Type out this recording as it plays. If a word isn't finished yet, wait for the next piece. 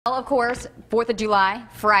Well, of course, 4th of July,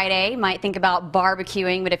 Friday, might think about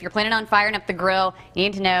barbecuing, but if you're planning on firing up the grill, you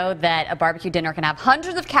need to know that a barbecue dinner can have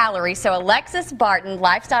hundreds of calories. So Alexis Barton,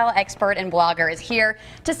 lifestyle expert and blogger, is here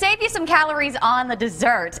to save you some calories on the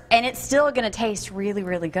dessert, and it's still going to taste really,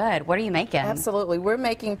 really good. What are you making? Absolutely. We're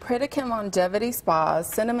making Pritikin Longevity Spa's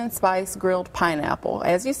cinnamon spice grilled pineapple.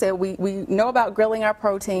 As you said, we know about grilling our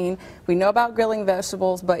protein, we know about grilling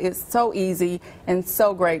vegetables, but it's so easy and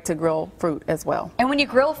so great to grill fruit as well. And when you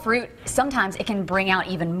grill fruit, sometimes it can bring out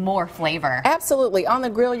even more flavor. Absolutely. On the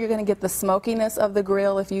grill, you're going to get the smokiness of the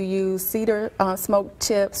grill. If you use cedar smoked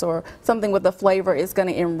chips or something with the flavor, it's going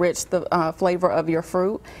to enrich the flavor of your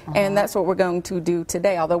fruit. And that's what we're going to do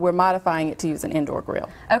today, although we're modifying it to use an indoor grill.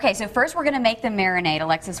 Okay, so first we're going to make the marinade.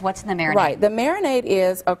 Alexis, what's in the marinade? Right. The marinade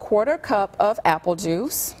is a 1/4 cup of apple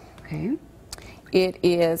juice. Okay. It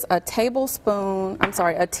is a teaspoon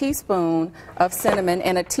of cinnamon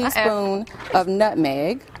and a teaspoon of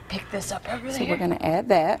nutmeg. Pick this up over there. So we're going to add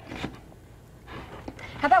that.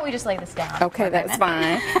 How about we just lay this down? Okay, that's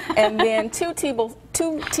fine. And then two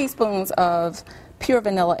teaspoons of pure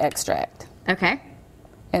vanilla extract. Okay.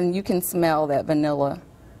 And you can smell that vanilla.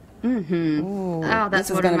 Oh,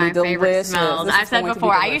 that's one of my favorite delicious. smells. I've said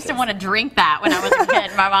before, I used to want to drink that when I was a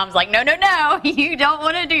kid. My mom's like, no, no, no, you don't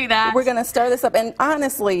want to do that. We're going to stir this up. And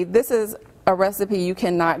honestly, this is a recipe you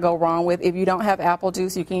cannot go wrong with. If you don't have apple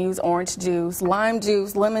juice, you can use orange juice, lime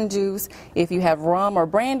juice, lemon juice. If you have rum or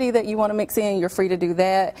brandy that you want to mix in, you're free to do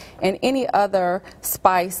that. And any other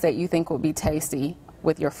spice that you think would be tasty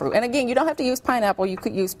with your fruit. And again, you don't have to use pineapple. You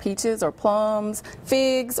could use peaches or plums,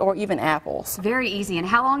 figs, or even apples. Very easy. And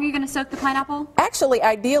how long are you going to soak the pineapple? Actually,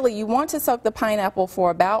 ideally, you want to soak the pineapple for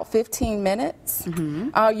about 15 minutes.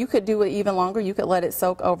 You could do it even longer. You could let it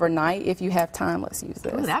soak overnight if you have time. Let's use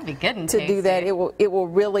this. Ooh, that'd be good and to tasty. do that, it will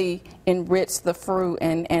really enrich the fruit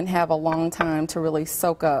and have a long time to really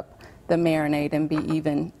soak up the marinade and be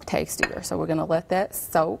even tastier. So we're going to let that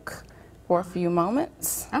soak for a few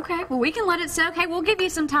moments. Okay, well, we can let it soak. Hey, we'll give you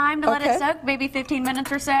some time to let it soak, maybe 15 minutes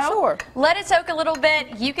or so. Sure. Let it soak a little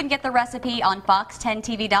bit. You can get the recipe on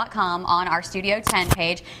fox10tv.com on our Studio 10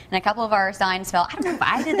 page. And a couple of our signs fell. I don't know if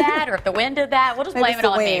I did that or if the wind did that. We'll just blame it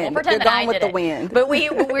on me. We'll pretend that I did it. Wind. But we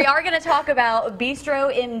are going to talk about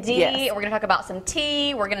Bistro MD. Yes. We're going to talk about some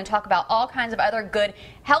tea. We're going to talk about all kinds of other good,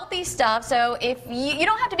 healthy stuff. So if you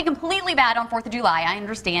don't have to be completely bad on 4th of July. I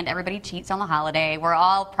understand everybody cheats on the holiday. We're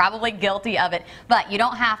all probably guilty of it, but you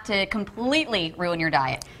don't have to completely ruin your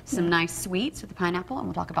diet. Some nice sweets with the pineapple, and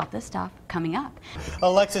we'll talk about this stuff coming up.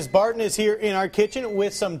 Alexis Barton is here in our kitchen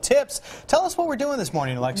with some tips. Tell us what we're doing this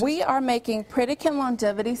morning, Alexis. We are making Pritikin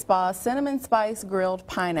Longevity Spa cinnamon spice grilled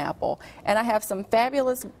pineapple, and I have some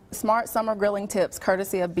fabulous smart summer grilling tips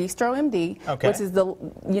courtesy of Bistro MD, which is the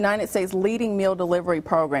United States leading meal delivery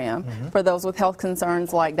program for those with health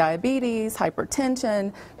concerns like diabetes,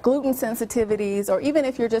 hypertension, gluten sensitivities, or even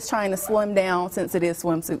if you're just trying to slim down since it is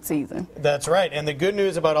swimsuit season. That's right, and the good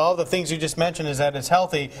news about all the things you just mentioned is that it's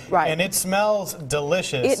healthy, and it smells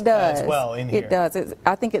delicious as well in here. It does.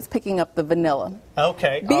 I think it's picking up the vanilla.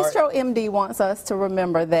 Okay. Bistro MD wants us to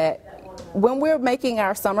remember that when we're making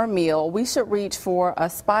our summer meal, we should reach for a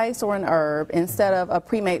spice or an herb instead of a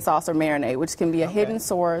pre-made sauce or marinade, which can be a hidden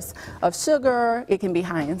source of sugar. It can be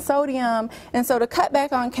high in sodium. And so to cut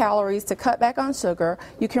back on calories, to cut back on sugar,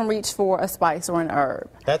 you can reach for a spice or an herb.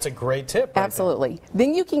 That's a great tip. Absolutely.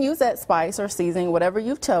 Then you can use that spice or seasoning, whatever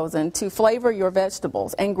you've chosen, to flavor your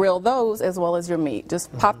vegetables and grill those as well as your meat.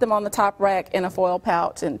 Just pop them on the top rack in a foil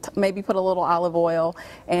pouch and maybe put a little olive oil,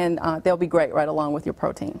 and they'll be great right along with your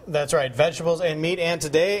protein. That's right. Vegetables and meat. And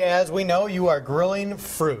today, as we know, you are grilling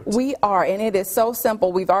fruit. We are, and it is so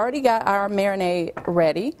simple. We've already got our marinade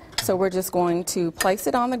ready, so we're just going to place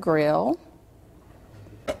it on the grill.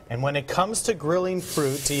 And when it comes to grilling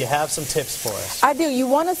fruit, do you have some tips for us? I do. You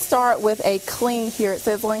want to start with a clean, here at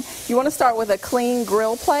Sizzling, you want to start with a clean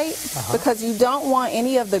grill plate because you don't want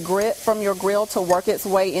any of the grit from your grill to work its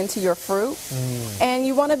way into your fruit. And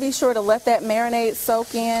you want to be sure to let that marinade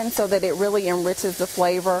soak in so that it really enriches the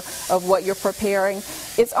flavor of what you're preparing.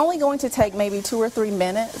 It's only going to take maybe 2 or 3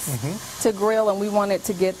 minutes to grill, and we want it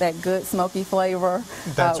to get that good smoky flavor.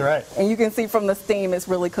 That's right. And you can see from the steam it's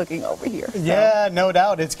really cooking over here. Yeah, no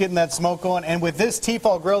doubt. It's getting that smoke going. And with this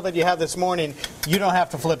Tefal grill that you have this morning, you don't have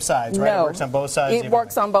to flip sides, right? No. It works on both sides. It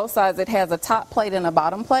works on both sides. It has a top plate and a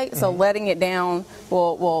bottom plate, so letting it down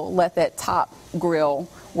will let that top grill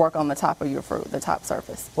work on the top of your fruit, the top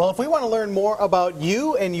surface. Well, if we want to learn more about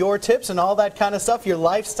you and your tips and all that kind of stuff, your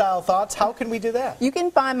lifestyle thoughts, how can we do that? You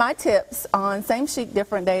can find my tips on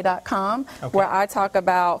samechicdifferentday.com, where I talk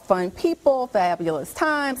about fun people, fabulous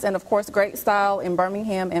times, and of course great style in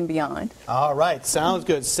Birmingham and beyond. All right, sounds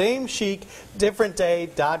good.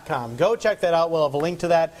 samechicdifferentday.com. Go check that out. We'll have a link to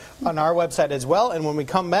that on our website as well. And when we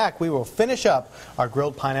come back, we will finish up our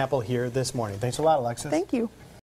grilled pineapple here this morning. Thanks a lot, Alexis. Thank you.